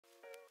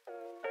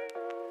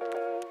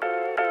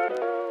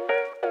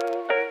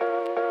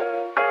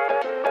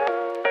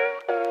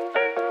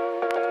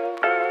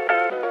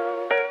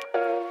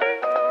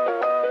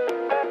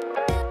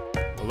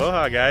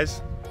Aloha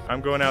guys!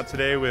 I'm going out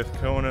today with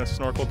Kona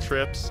Snorkel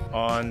Trips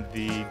on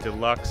the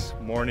deluxe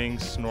morning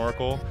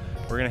snorkel.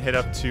 We're gonna hit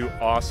up two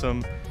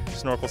awesome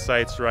snorkel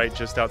sites right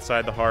just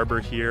outside the harbor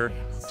here,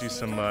 do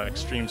some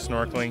extreme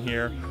snorkeling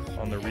here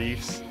on the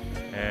reefs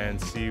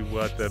and see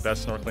what the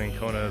best snorkeling in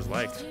Kona is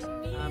like.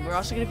 We're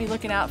also going to be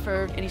looking out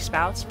for any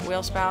spouts,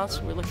 whale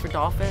spouts. We look for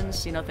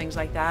dolphins, things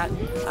like that.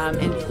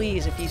 And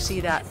please, if you see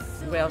that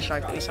whale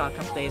shark that we saw a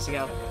couple days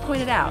ago,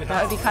 point it out.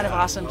 That would be kind of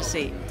awesome to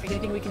see.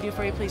 Anything we can do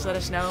for you, please let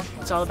us know.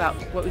 It's all about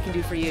what we can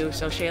do for you.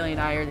 So Shaylee and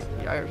I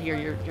are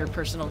here, your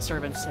personal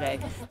servants today.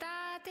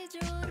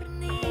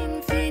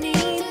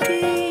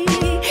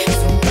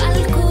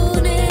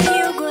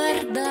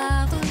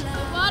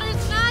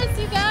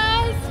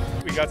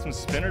 We got some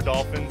spinner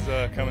dolphins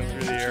coming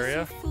through the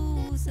area.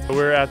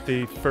 We're at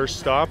the first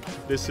stop.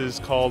 This is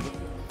called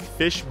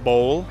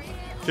Fishbowl.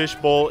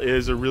 Fishbowl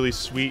is a really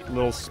sweet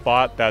little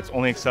spot that's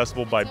only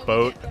accessible by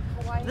boat.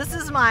 This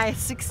is my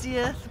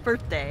 60th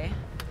birthday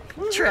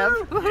trip.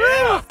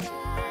 Yeah.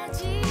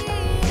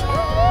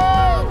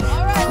 All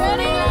right,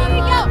 ready?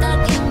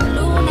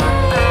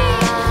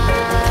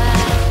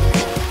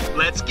 Go!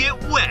 Let's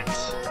get wet.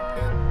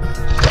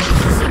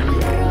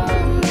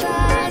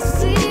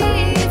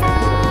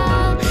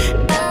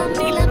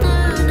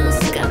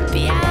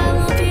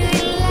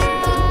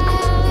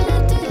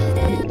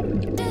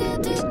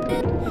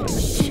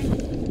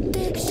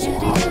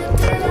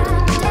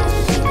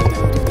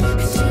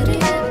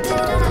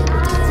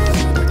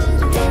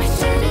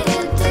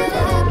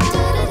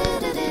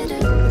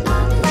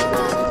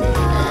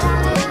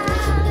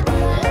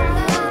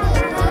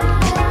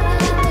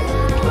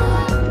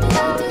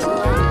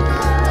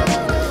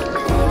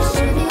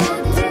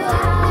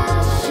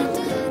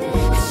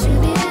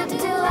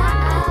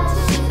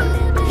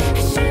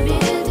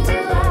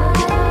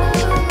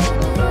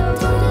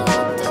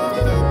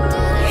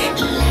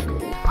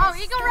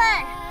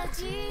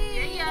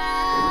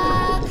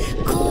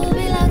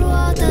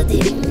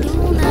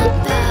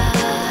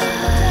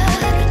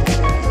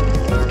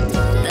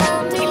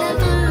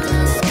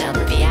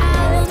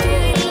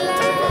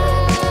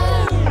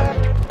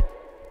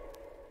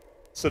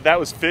 So that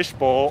was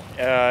Fishbowl.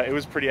 It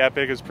was pretty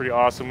epic, it was pretty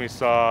awesome. We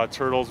saw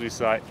turtles, we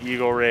saw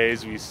eagle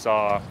rays, we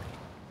saw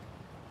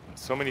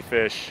so many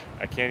fish.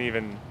 I can't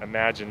even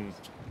imagine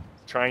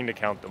trying to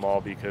count them all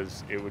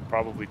because it would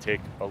probably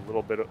take a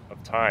little bit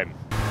of time.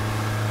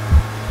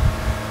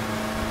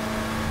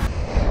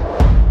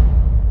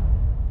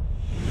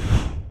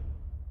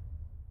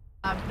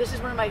 This is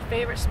one of my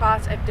favorite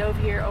spots. I've dove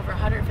here over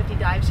 150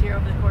 dives here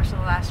over the course of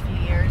the last few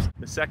years.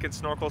 The second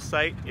snorkel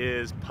site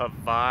is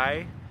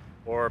Pawai,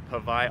 or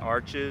Pawai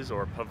Arches,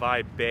 or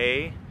Pawai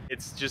Bay.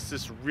 It's just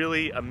this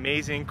really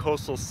amazing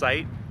coastal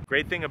site.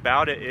 Great thing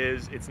about it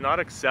is it's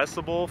not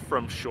accessible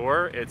from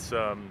shore. It's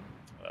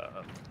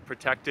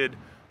protected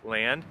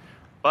land,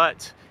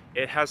 but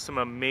it has some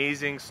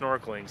amazing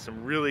snorkeling,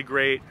 some really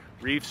great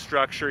reef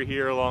structure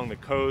here along the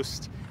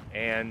coast,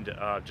 and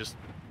just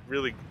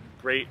really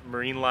great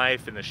marine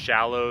life in the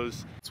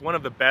shallows. It's one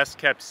of the best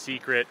kept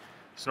secret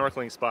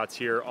snorkeling spots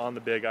here on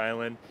the Big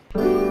Island.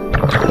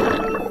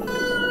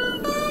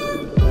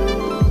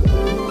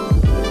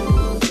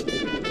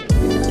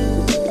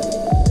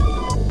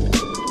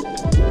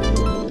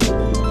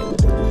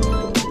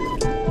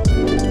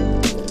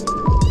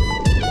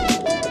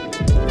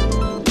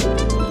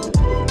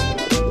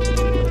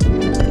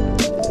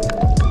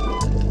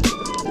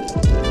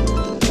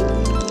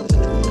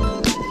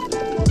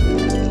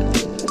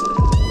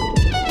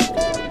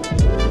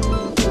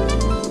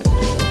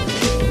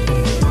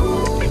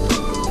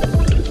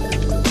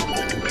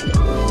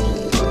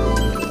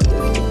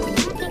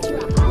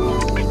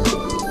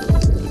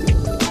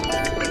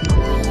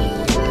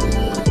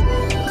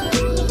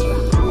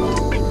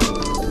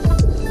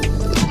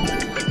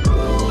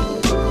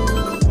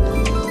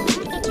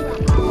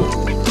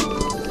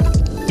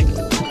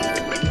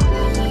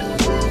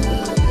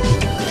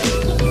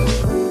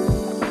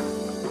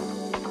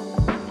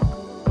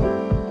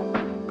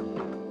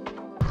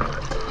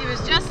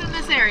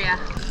 Area.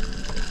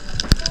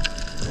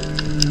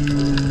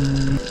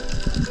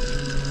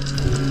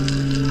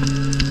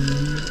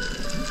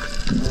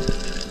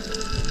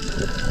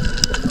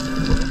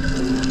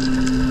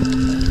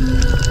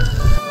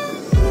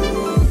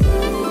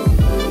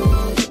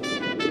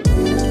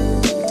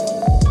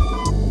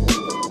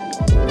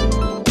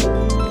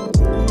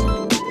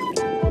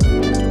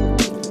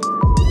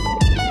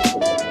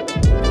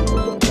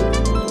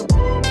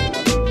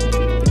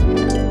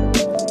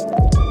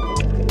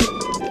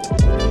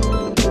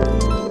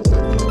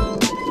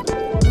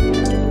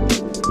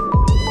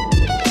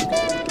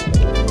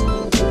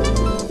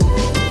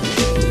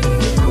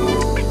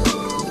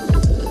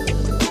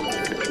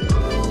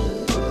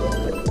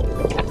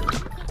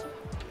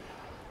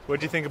 What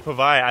do you think of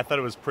Pawai? I thought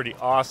it was pretty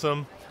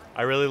awesome.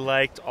 I really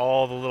liked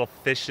all the little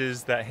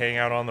fishes that hang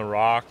out on the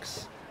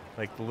rocks,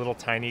 like the little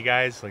tiny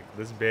guys, like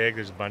this big.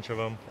 There's a bunch of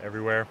them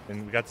everywhere.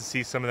 And we got to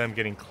see some of them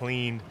getting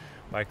cleaned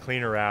by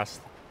cleaner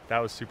wrasse. That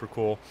was super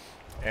cool.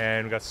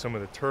 And we got some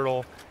of the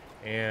turtle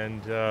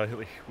and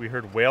we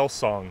heard whale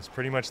songs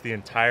pretty much the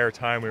entire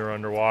time we were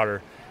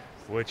underwater,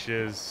 which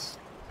is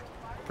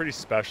pretty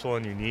special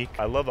and unique.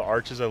 I love the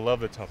arches, I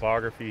love the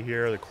topography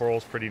here, the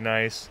coral's pretty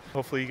nice.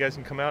 Hopefully you guys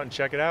can come out and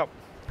check it out.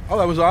 Oh,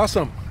 that was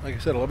awesome. Like I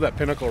said, I love that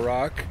pinnacle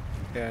rock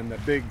and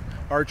that big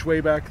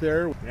archway back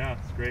there. Yeah,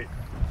 it's great.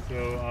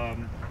 So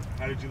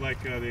how did you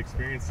like the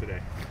experience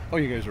today? Oh,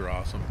 you guys are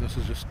awesome. This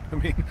is just, I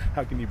mean,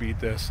 how can you beat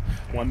this?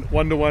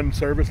 One-to-one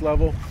service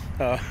level,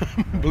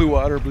 blue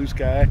water, blue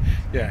sky.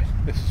 Yeah,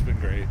 this has been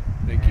great.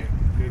 Thank you.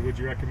 Good. Would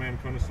you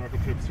recommend Kona Snorkel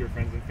trips to your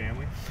friends and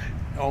family?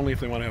 Only if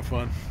they want to have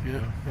fun.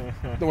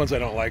 Yeah. The ones I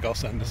don't like, I'll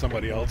send to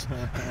somebody else. All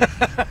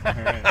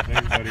right.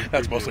 Thanks, buddy.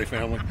 That's mostly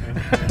family.